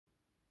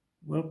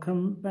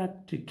Welcome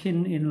back to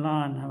Kin in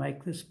Line. I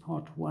make this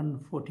part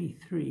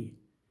 143.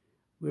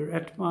 We're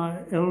at my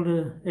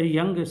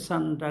younger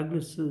son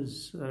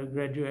Douglas's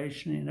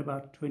graduation in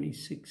about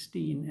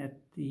 2016 at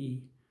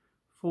the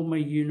former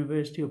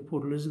University of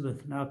Port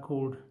Elizabeth, now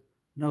called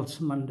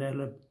Nelson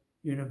Mandela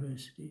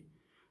University.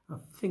 I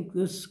think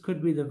this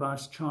could be the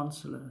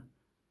Vice-Chancellor.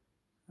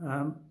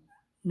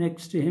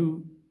 Next to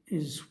him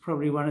is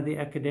probably one of the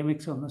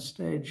academics on the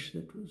stage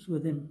that was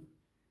with him.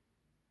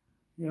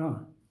 Yeah.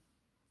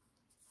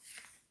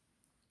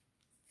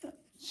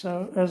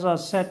 So as I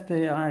sat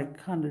there, I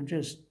kind of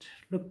just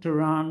looked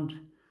around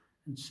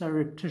and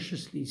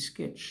surreptitiously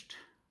sketched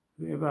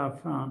whoever I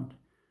found.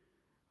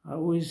 I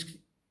always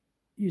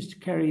used to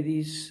carry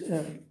these,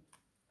 an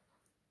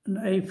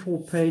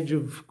A4 page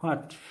of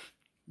quite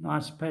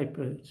nice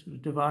paper, sort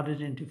of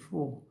divided into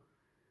four.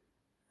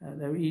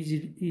 They were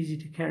easy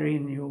to carry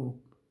in your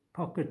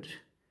pocket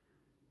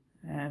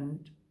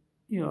and,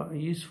 a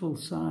useful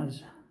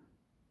size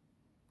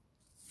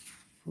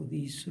for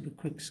these sort of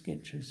quick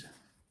sketches.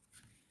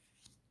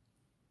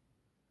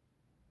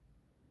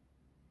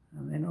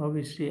 And then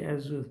obviously,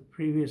 as with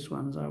previous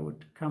ones, I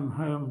would come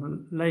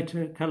home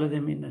later, colour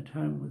them in at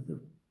home with the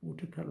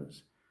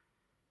watercolours.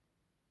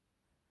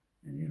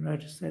 And you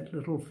notice that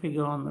little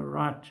figure on the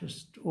right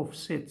just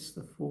offsets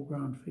the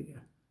foreground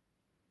figure.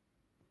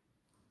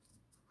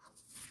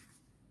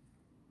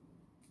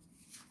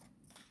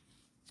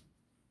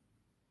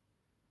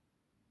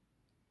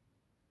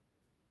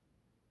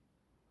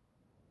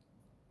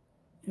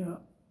 Yeah.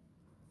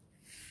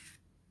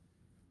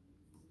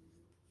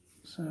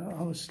 So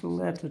I was still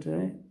there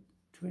today,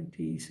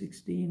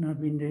 2016. I've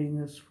been doing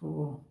this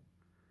for,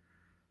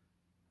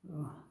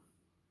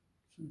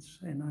 since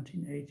say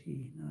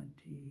 1980,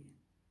 90,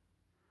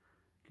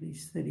 at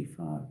least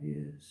 35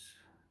 years.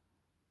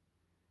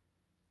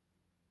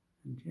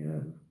 And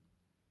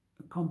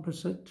a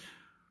composite,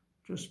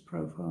 just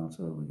profile.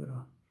 So we've got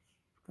a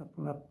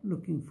couple up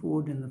looking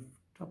forward in the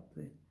top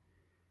there.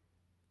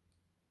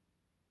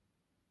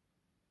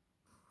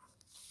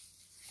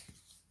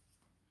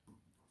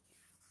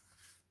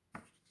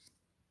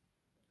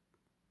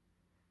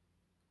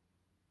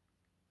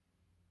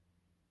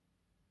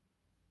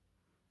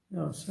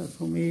 Yeah, so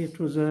for me it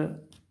was an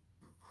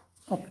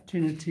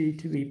opportunity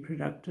to be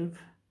productive,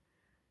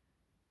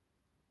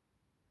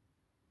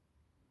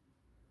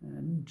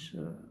 and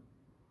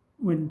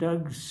when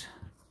Doug's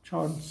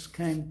chance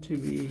came to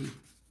be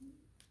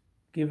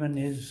given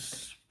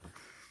his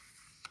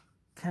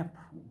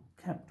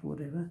capped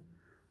whatever,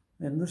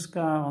 then this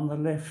guy on the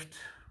left,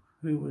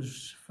 who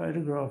was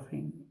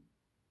photographing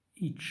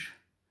each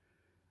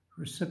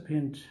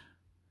recipient,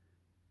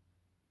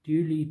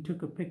 duly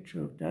took a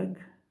picture of Doug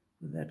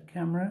with that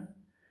camera.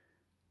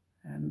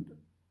 And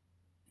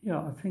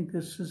I think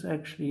this is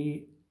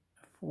actually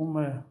a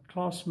former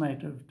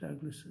classmate of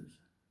Douglas's,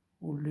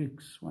 or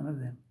Luke's, one of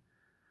them,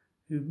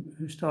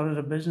 who started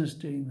a business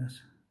doing this.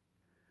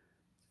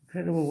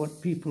 Incredible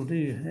what people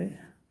do, eh?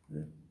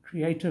 The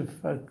creative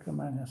folk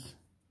among us.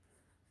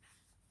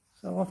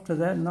 So after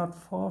that,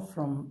 not far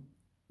from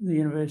the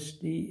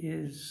university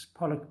is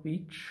Pollock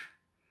Beach,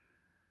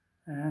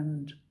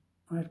 and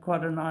I had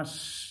quite a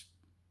nice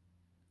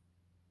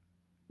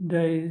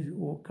day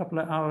or a couple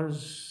of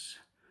hours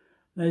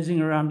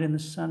lazing around in the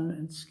sun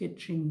and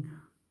sketching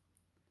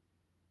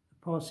the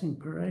passing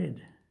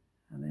parade,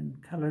 and then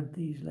coloured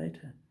these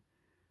later.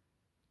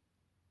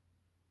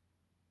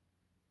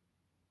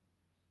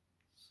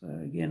 So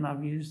again,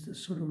 I've used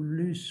this sort of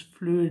loose,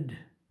 fluid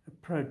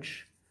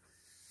approach,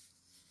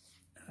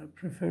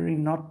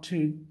 preferring not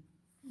to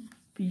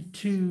be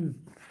too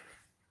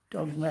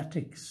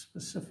dogmatic,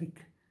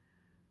 specific,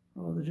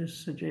 rather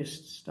just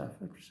suggest stuff.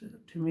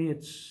 To me,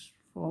 it's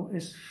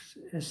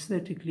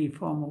aesthetically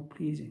far more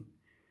pleasing.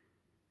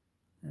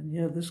 And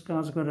this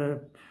guy's got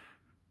a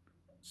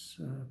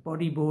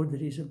bodyboard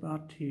that he's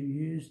about to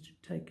use to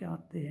take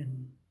out there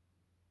and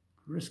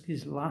risk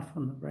his life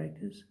on the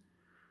breakers,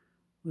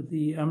 with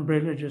the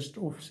umbrella just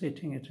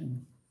offsetting it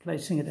and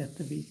placing it at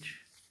the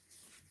beach.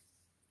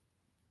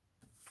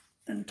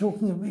 And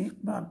talking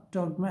about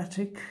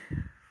dogmatic,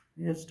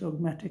 here's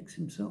Dogmatics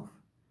himself.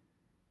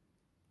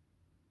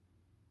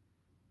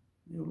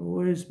 There will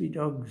always be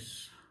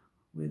dogs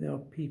where there are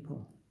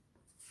people.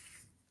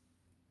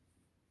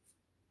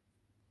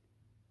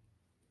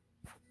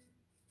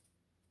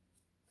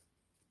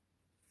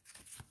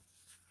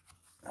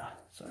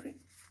 Sorry.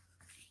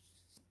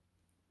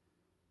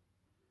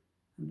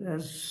 And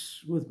as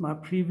with my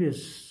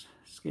previous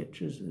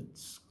sketches,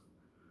 it's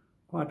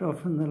quite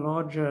often the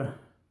larger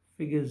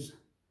figures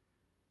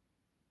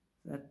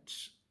that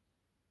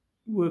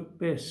work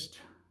best.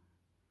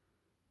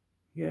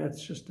 Here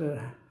it's just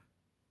a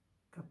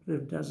couple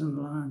of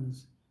dozen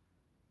lines,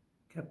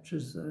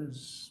 captures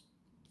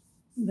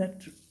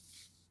that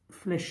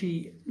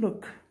fleshy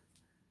look.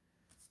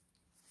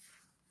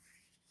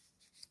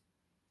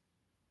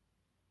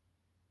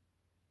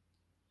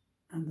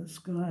 And the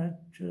sky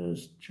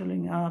just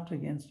chilling out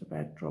against a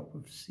backdrop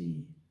of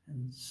sea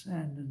and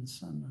sand and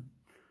sun and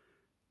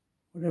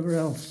whatever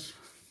else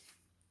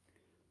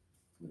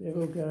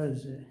whatever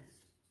goes there.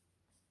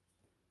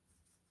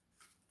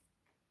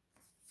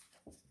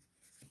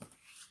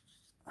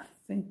 I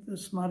think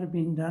this might have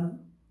been done,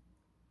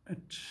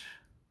 it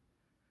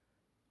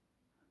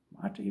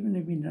might even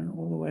have been done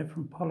all the way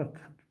from Pollock.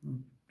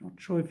 I'm not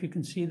sure if you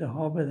can see the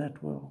harbour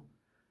that well.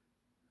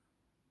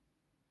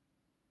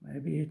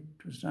 Maybe it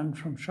was done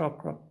from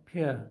Shark Rock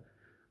Pier,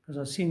 because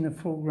I've seen the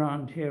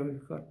foreground here.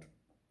 We've got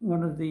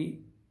one of the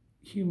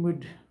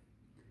humid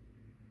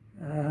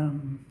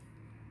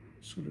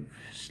sort of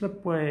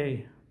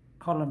slipway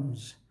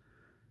columns,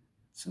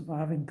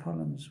 surviving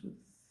columns, with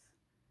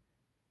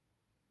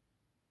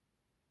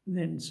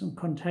then some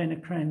container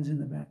cranes in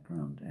the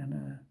background,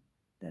 and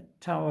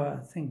that tower,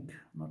 I think,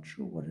 I'm not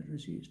sure what it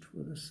was used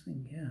for, this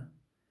thing here.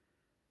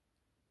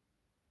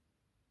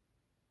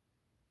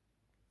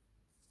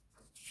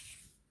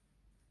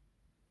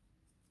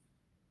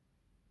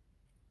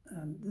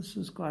 And this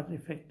is quite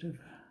effective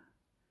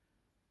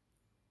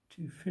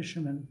to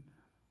fishermen.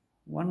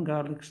 One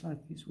guy looks like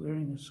he's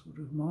wearing a sort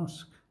of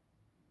mask.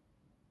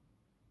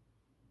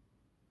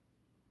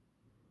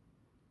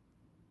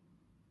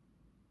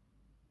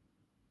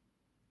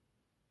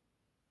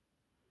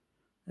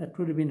 That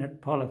would have been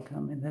at Pollock. I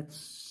mean,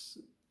 that's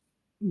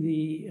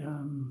the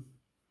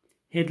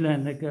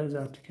headland that goes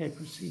out to Cape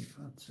Recife,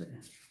 I'd say.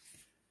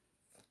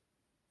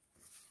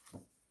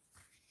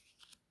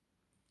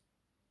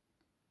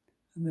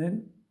 And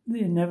then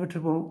the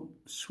inevitable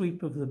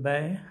sweep of the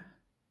bay.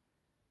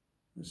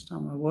 This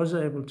time I was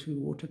able to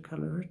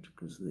watercolor it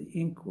because the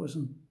ink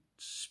wasn't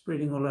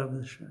spreading all over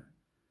the show.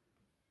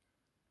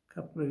 A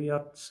couple of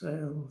yacht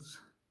sails.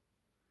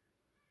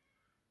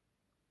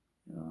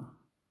 Yeah.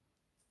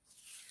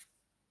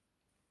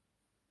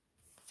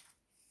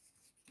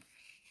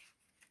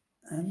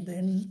 And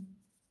then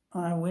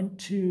I went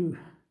to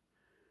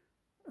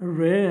a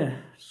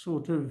rare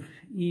sort of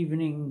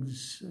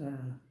evenings,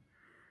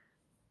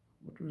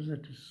 what was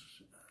it?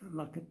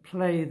 Like a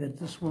play that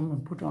this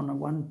woman put on, a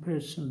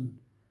one-person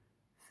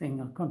thing.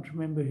 I can't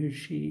remember who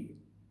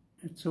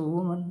it's a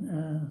woman.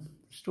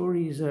 The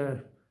story is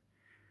a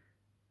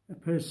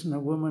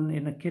woman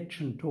in a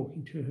kitchen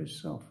talking to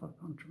herself. I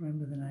can't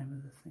remember the name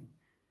of the thing.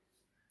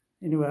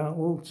 Anyway,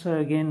 also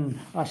again,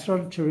 I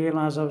started to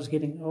realize I was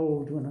getting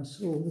old when I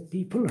saw the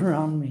people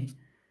around me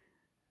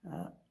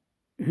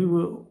who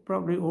were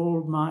probably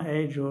all my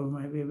age or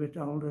maybe a bit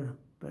older,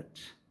 but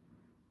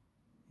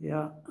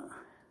yeah,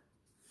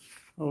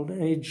 old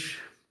age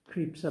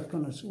creeps up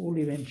on us all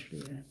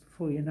eventually,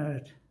 before you know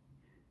it.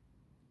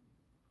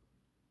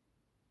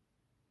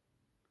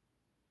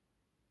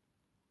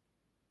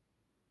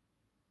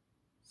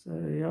 So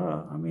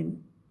yeah, I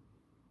mean,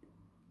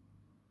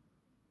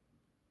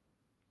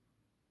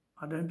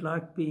 I don't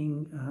like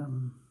being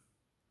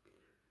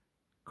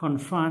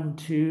confined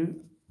to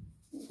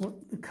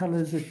what the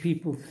colours that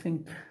people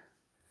think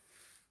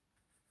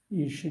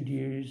you should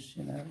use,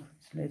 you know.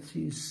 Let's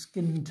use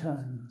skin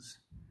tones.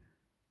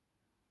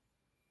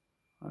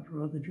 I'd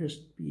rather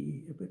just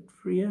be a bit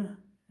freer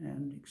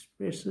and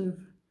expressive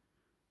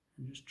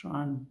and just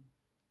try and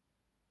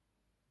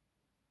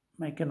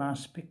make a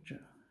nice picture.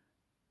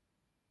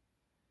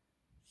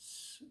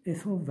 It's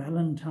Ethel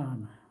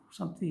Valentine,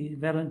 somebody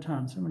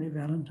Valentine,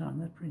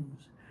 that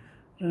rings.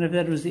 I don't know if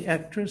that was the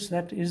actress.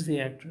 That is the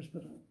actress,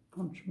 but I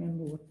can't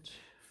remember what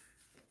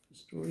the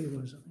story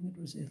was. I think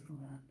it was Ethel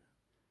Valentine.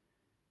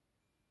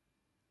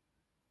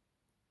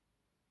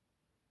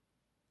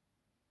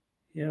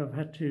 Yeah, I've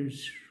had to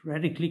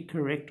radically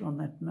correct on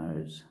that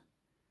nose.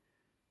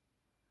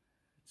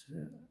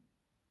 It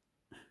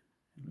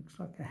looks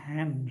like a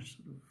hand,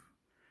 sort of.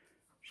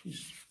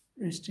 She's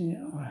resting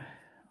on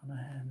her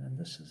hand, and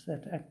this is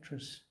that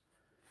actress.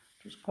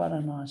 It was quite a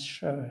nice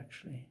show,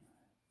 actually.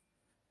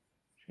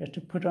 She had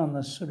to put on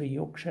this sort of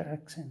Yorkshire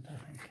accent, I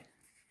think.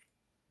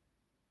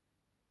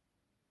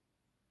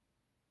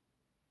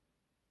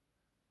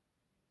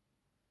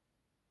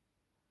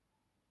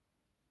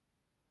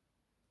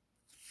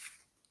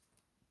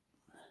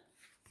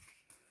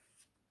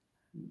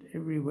 And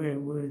everywhere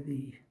were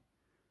the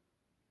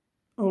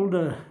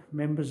older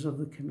members of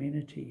the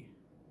community.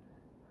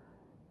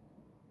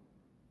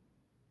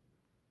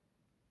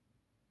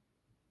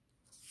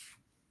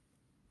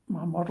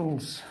 My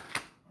models,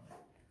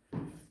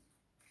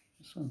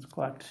 this one's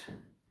quite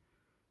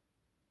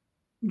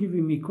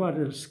giving me quite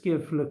a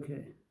skiff look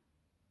here.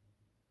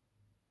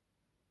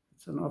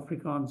 It's an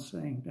Afrikaans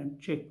saying, don't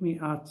check me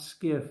out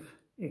skiff,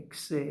 ek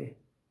sê.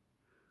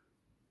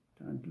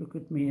 Don't look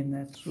at me in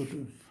that sort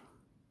of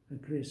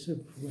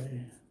aggressive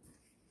way.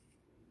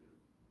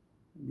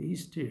 And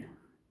these two,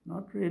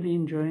 not really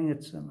enjoying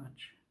it so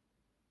much.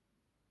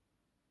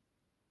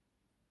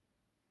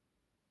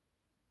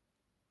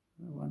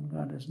 The one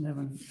guy doesn't have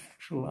an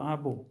actual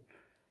eyeball.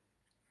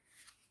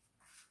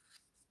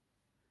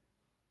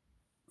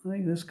 I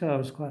think this guy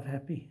was quite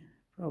happy.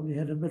 Probably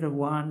had a bit of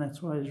wine,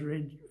 that's why his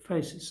red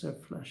face is so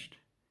flushed.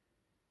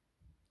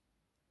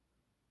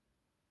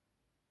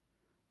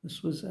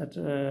 This was at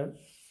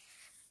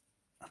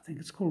I think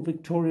it's called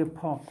Victoria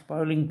Park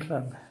Bowling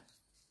Club.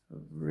 a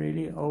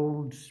really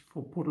old,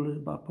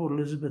 by Port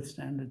Elizabeth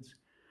standards,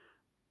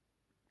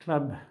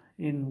 club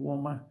in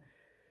Walmer.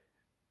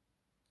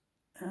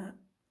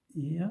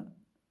 Yeah.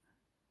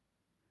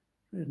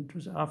 It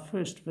was our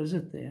first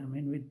visit there. I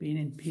mean, we'd been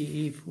in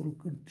PE for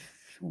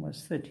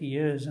almost 30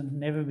 years and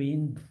never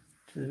been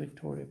to the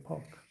Victoria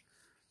Park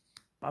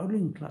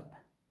Bowling Club.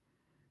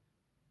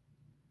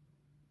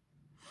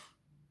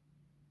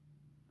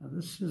 Now,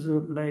 this is a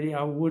lady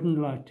I wouldn't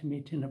like to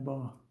meet in a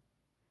bar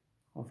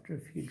after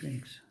a few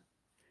drinks.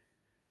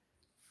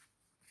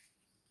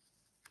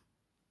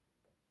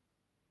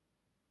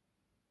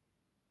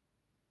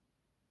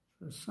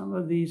 So some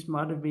of these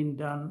might have been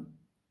done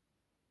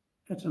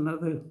at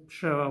another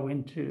show I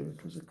went to.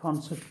 It was a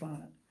concert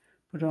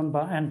put on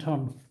by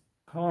Anton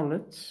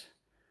Karlitz,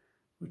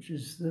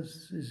 this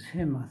is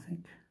him, I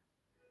think.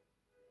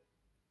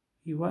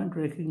 He won't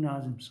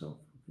recognize himself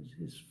because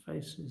his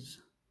face is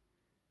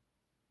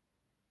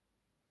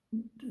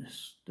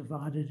just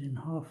divided in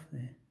half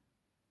there.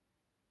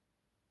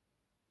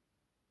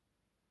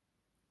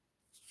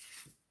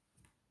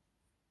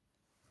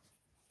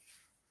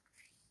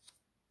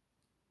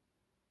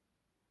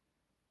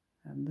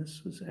 And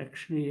this was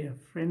actually a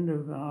friend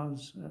of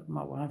ours.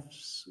 My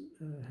wife's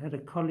had a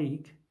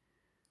colleague,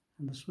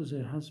 and this was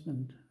her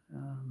husband.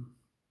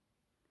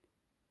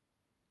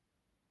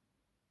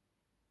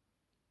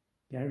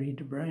 Gary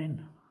de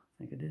Bruin, I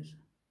think it is.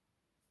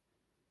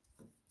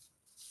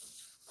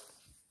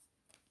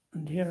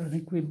 And here I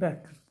think we're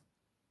back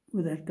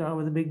with that guy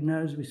with the big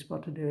nose we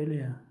spotted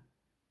earlier.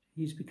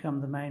 He's become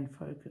the main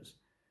focus.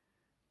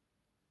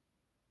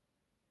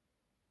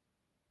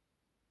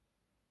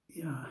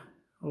 Yeah,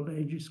 old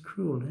age is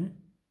cruel, eh?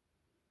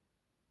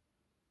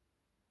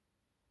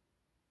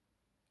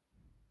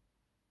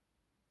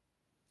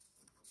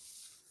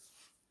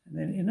 And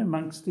then in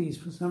amongst these,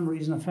 for some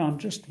reason, I found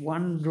just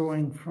one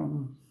drawing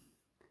from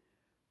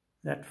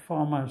that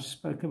farm I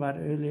spoke about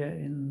earlier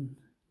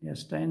near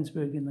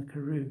Steynsburg in the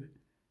Karoo.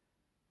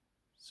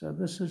 So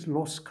this is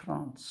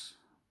Loskrantz,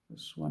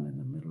 this one in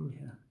the middle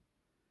here.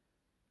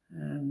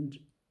 And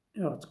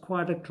it's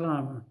quite a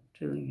climb, I'm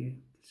telling you.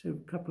 It's a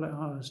couple of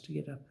hours to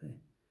get up there.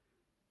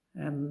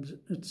 And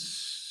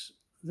it's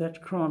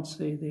that krantz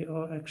there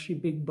are actually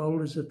big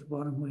boulders at the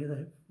bottom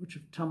which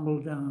have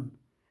tumbled down.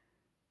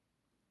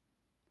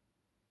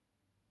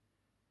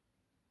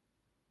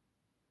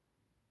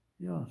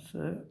 Yeah,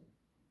 so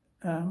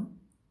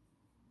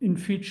in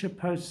future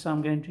posts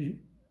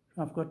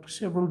I've got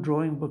several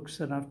drawing books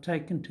that I've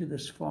taken to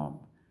this farm.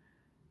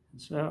 And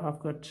so I've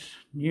got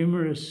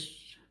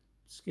numerous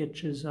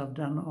sketches I've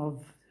done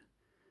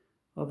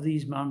of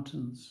these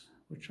mountains,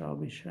 which I'll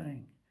be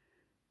showing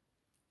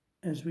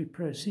as we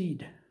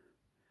proceed.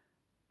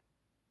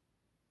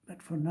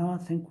 But for now,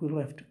 I think we'll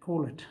have to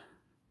call it.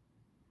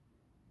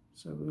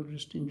 So we'll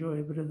just enjoy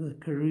a bit of the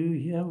Karoo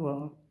here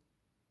while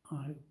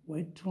I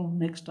wait till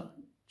next time.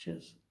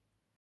 Cheers.